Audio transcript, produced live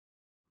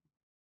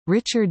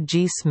Richard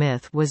G.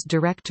 Smith was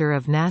director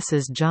of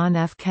NASA's John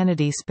F.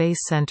 Kennedy Space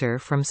Center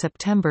from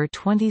September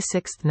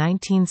 26,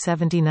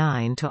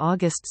 1979 to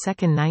August 2,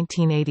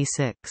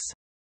 1986.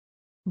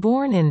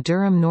 Born in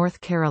Durham, North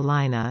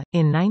Carolina,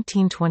 in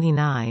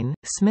 1929,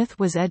 Smith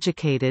was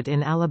educated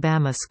in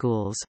Alabama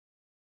schools.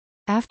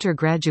 After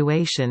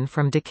graduation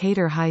from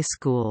Decatur High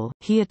School,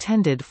 he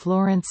attended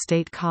Florence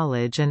State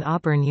College and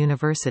Auburn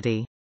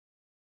University.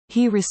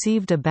 He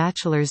received a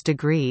bachelor's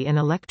degree in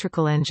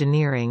electrical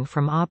engineering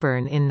from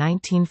Auburn in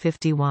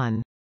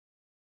 1951.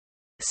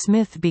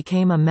 Smith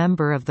became a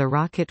member of the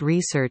Rocket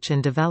Research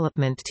and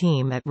Development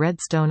Team at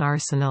Redstone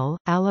Arsenal,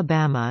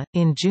 Alabama,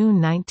 in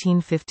June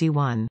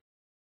 1951.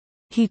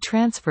 He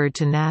transferred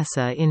to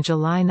NASA in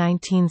July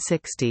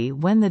 1960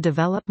 when the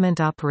Development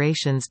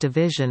Operations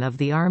Division of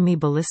the Army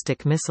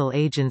Ballistic Missile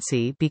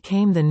Agency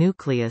became the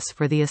nucleus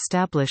for the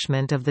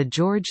establishment of the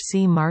George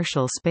C.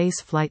 Marshall Space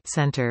Flight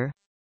Center.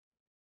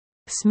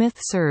 Smith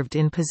served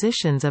in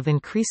positions of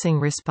increasing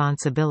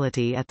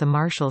responsibility at the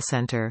Marshall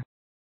Center.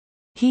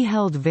 He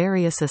held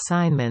various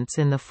assignments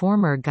in the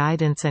former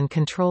Guidance and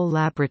Control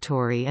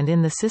Laboratory and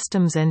in the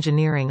Systems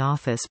Engineering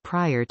Office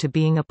prior to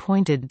being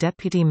appointed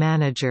Deputy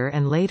Manager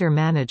and later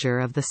Manager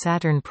of the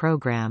Saturn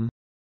program.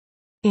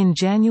 In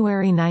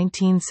January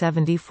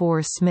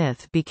 1974,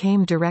 Smith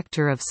became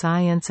Director of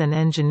Science and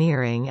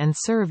Engineering and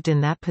served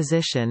in that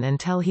position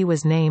until he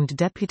was named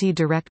Deputy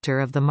Director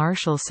of the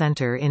Marshall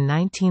Center in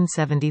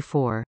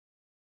 1974.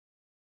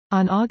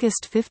 On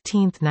August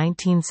 15,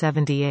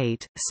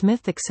 1978,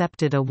 Smith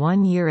accepted a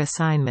one-year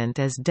assignment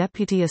as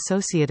Deputy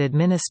Associate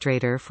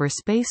Administrator for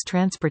Space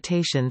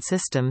Transportation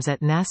Systems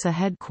at NASA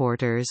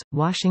Headquarters,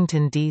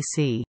 Washington,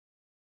 D.C.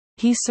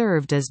 He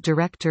served as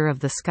director of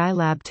the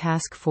Skylab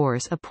Task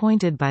Force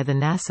appointed by the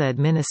NASA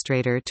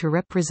Administrator to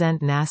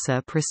represent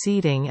NASA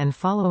preceding and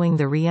following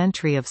the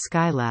re-entry of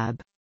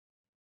Skylab.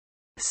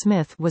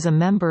 Smith was a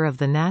member of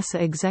the NASA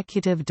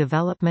Executive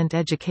Development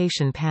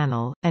Education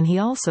Panel, and he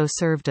also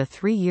served a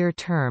 3-year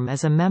term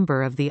as a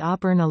member of the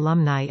Auburn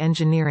Alumni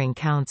Engineering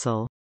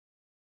Council.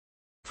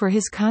 For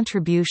his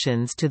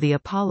contributions to the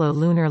Apollo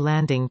Lunar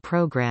Landing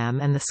Program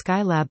and the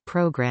Skylab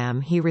program,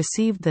 he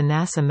received the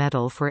NASA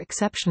Medal for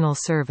Exceptional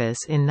Service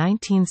in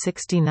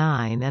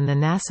 1969 and the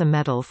NASA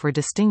Medal for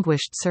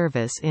Distinguished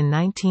Service in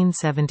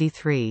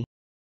 1973.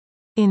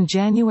 In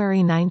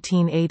January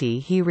 1980,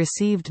 he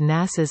received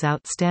NASA's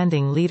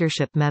Outstanding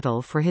Leadership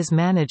Medal for his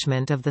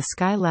management of the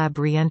Skylab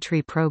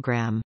re-entry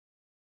program.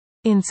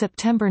 In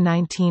September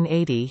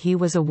 1980, he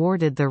was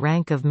awarded the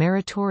rank of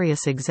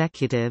Meritorious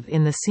Executive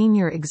in the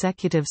Senior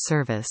Executive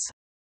Service.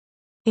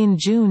 In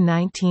June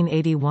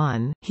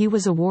 1981, he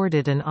was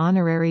awarded an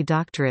honorary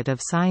Doctorate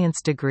of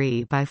Science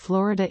degree by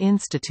Florida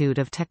Institute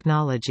of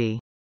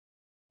Technology.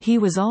 He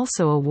was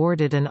also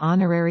awarded an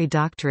honorary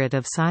Doctorate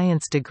of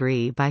Science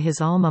degree by his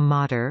alma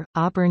mater,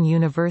 Auburn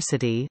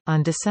University,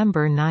 on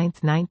December 9,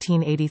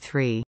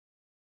 1983.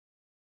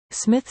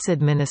 Smith's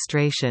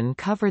administration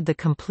covered the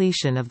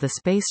completion of the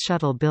Space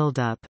Shuttle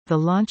buildup, the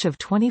launch of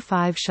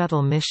 25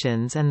 shuttle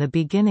missions, and the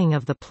beginning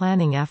of the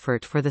planning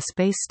effort for the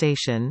space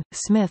station.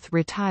 Smith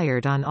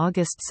retired on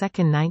August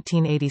 2,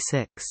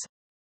 1986.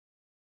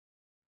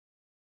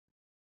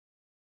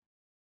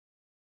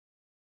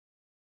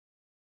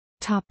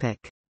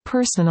 Topic: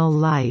 Personal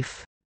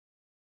life.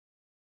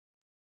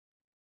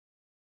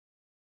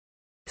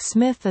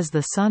 Smith is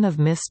the son of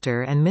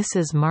Mr. and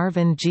Mrs.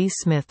 Marvin G.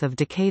 Smith of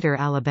Decatur,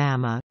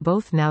 Alabama,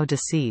 both now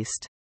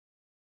deceased.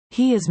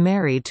 He is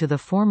married to the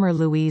former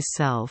Louise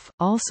Self,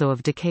 also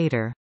of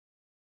Decatur.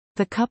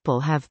 The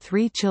couple have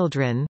 3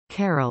 children: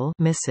 Carol,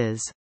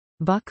 Mrs.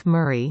 Buck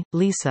Murray,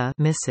 Lisa,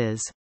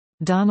 Mrs.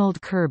 Donald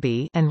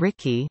Kirby, and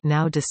Ricky,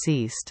 now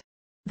deceased.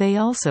 They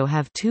also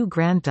have 2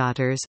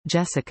 granddaughters,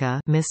 Jessica,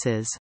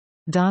 Mrs.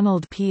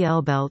 Donald P.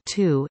 Elbell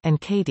II,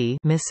 and Katie,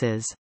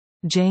 Mrs.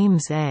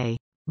 James A.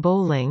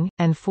 Bowling,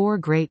 and 4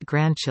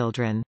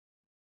 great-grandchildren.